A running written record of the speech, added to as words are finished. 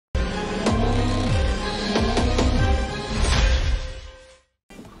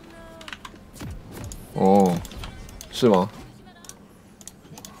是吗？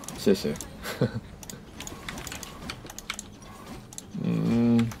谢谢。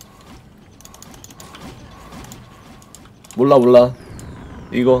몰라.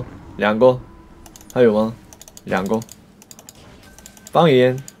 이거 2个，还有吗？2个。方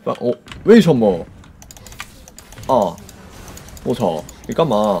言，为什么？啊，我操！你干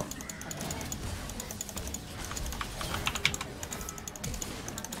嘛？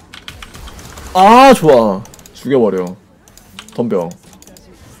아 좋아. 죽여버려. 덤벼.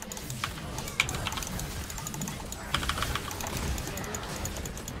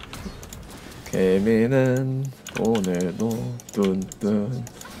 개미는 오늘도 뚠뚠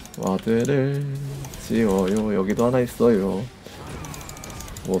와드를 지워요. 여기도 하나 있어요.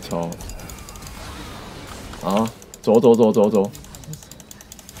 뭐죠? 아, 저.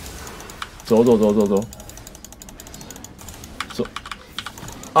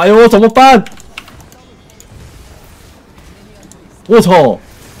 아유, 怎么办？我操！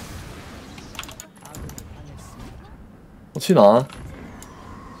我去哪？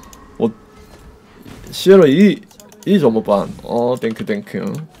我歇了一怎么办？哦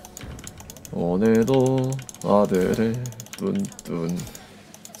 ，땡큐。 오늘도 아들을 뚠뚠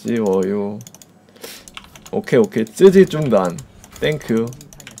지워요. 오케이. 쯔지 중단. 땡큐.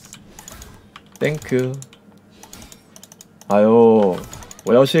 아유,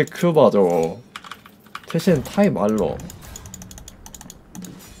 我要卸 Q 吧，这天线太慢了。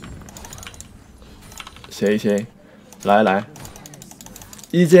写一写，来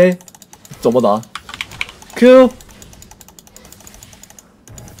 ，EJ 怎么打 ？Q。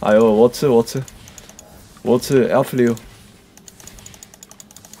哎呦，我吃 F6。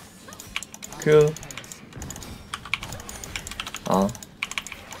Q。啊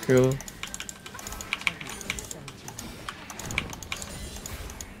 ，Q。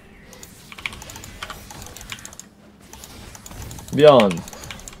 미안.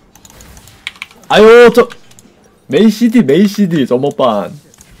 아유, 저没 CD 怎么办？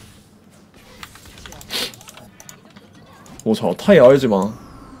我操，太알지 마。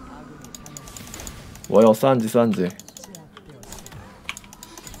 我要3级。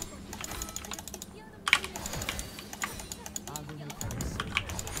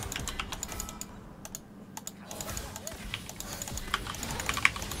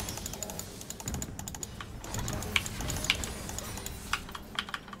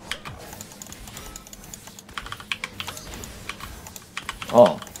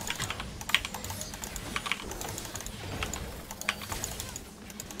 어.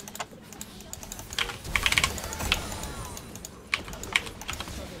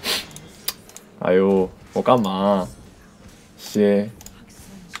 아유, 我干嘛？歇。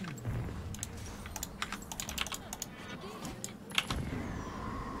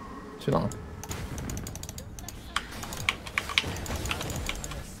去哪？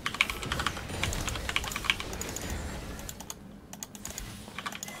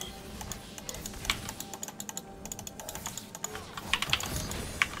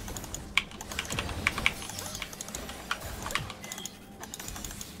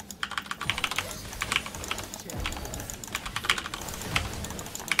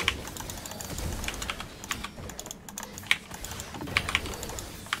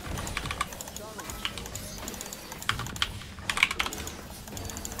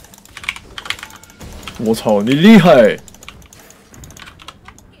 我操，你厉害！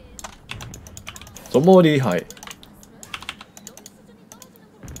怎么厉害？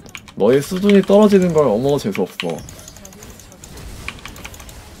 너의 수준이 떨어지는 걸 어머 재수없어.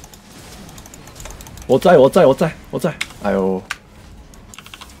 我在。哎呦，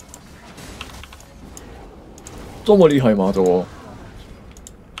这么厉害吗？这个？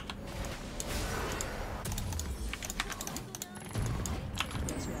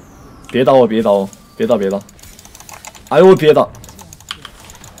别打我！别打！哎呦，别打！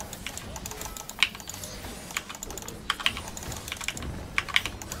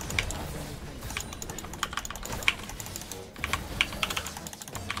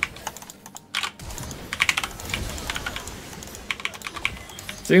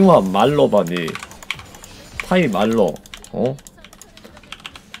 今晚慢了吧你，太慢了哦！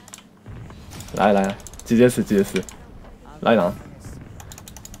来，直接死，来拿！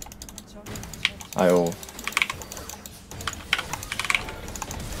哎呦！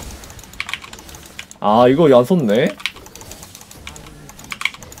아 이거 안 썼네?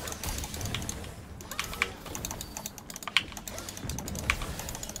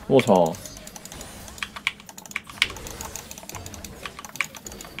 오 저.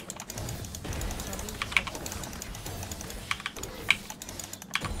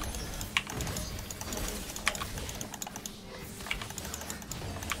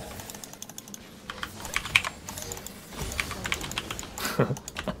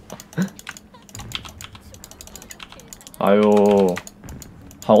 哎呦，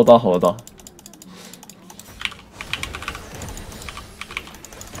好的好的。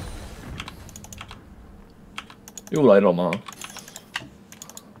又来了吗？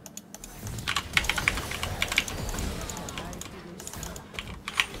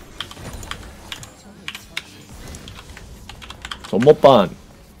怎么办？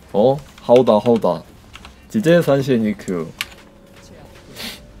哦，好的好的，直接三线一 Q。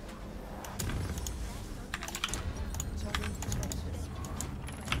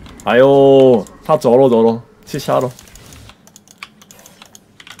哎呦，他走了走了，去下了。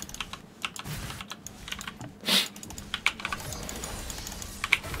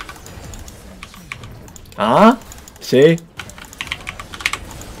啊？谁？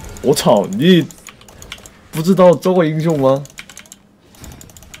我操！你不知道这个英雄吗？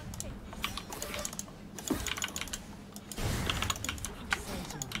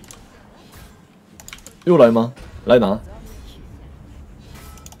又来吗？来拿。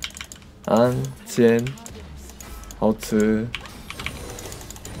安监，好吃。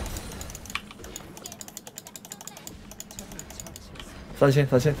三线，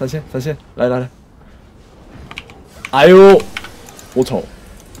三线，三线，三线，来来来！哎呦，我操！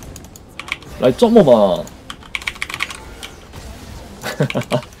来这么嘛！哈哈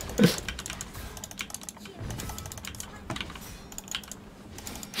哈。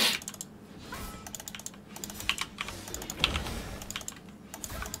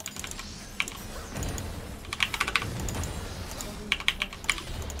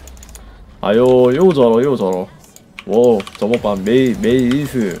哎呦，又走了，又走了！哦，怎么办？没意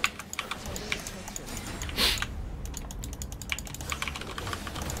思。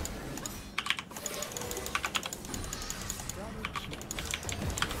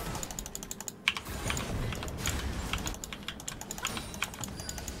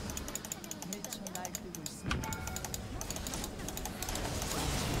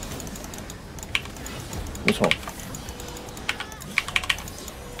我操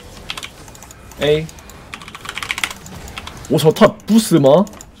 ！A， 我操，他不是吗？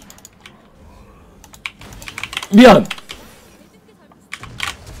미안。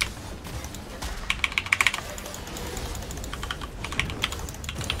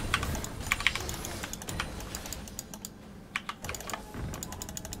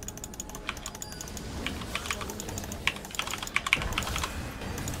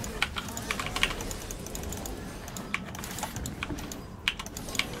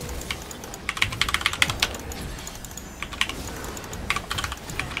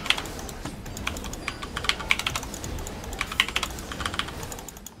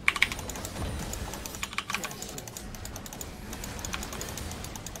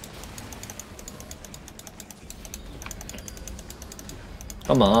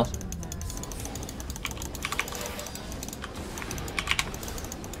 干嘛？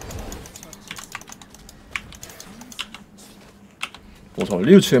我操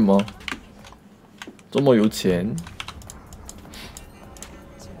，6000吗？这么有钱？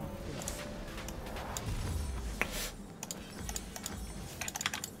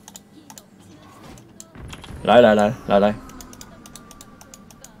来来来来来！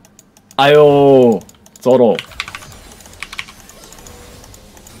哎呦，走了！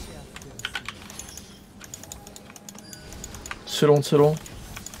 치롱，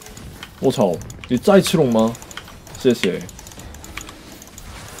我操！你再치롱吗？谢谢。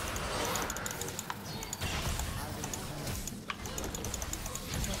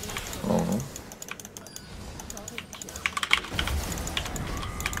哦。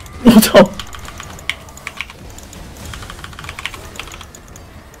我操！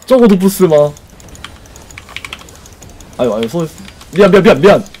这个都不是吗？哎呦哎呦，说미안，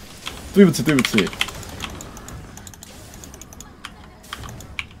对不起对不起。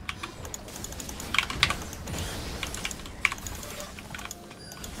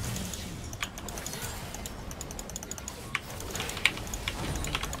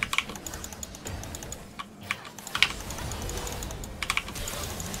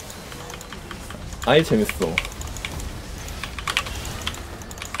 아이 재밌어.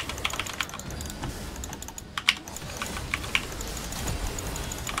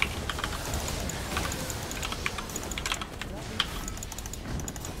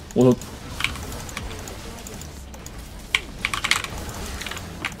 오,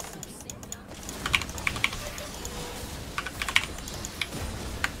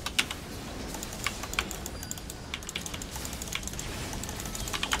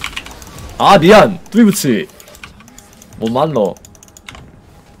 아 미안, 对不起，我慢了。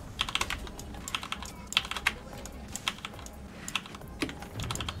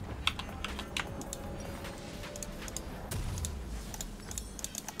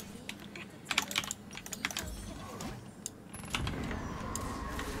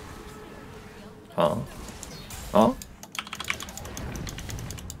啊啊！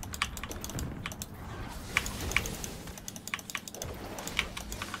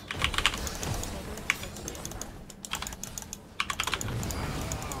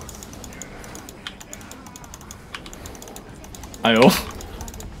哎呦！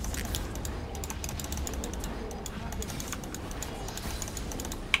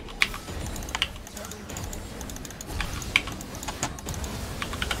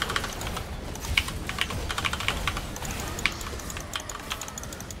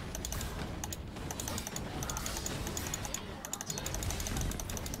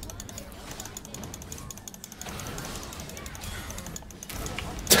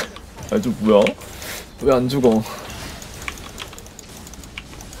哎，就不要你助攻。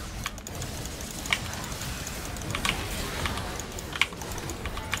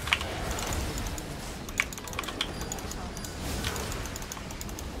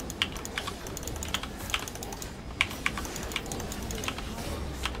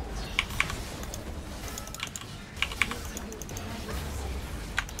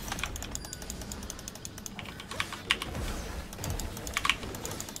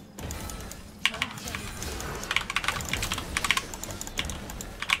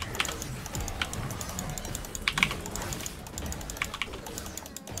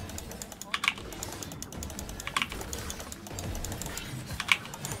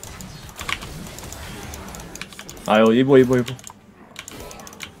 哎呦，一波！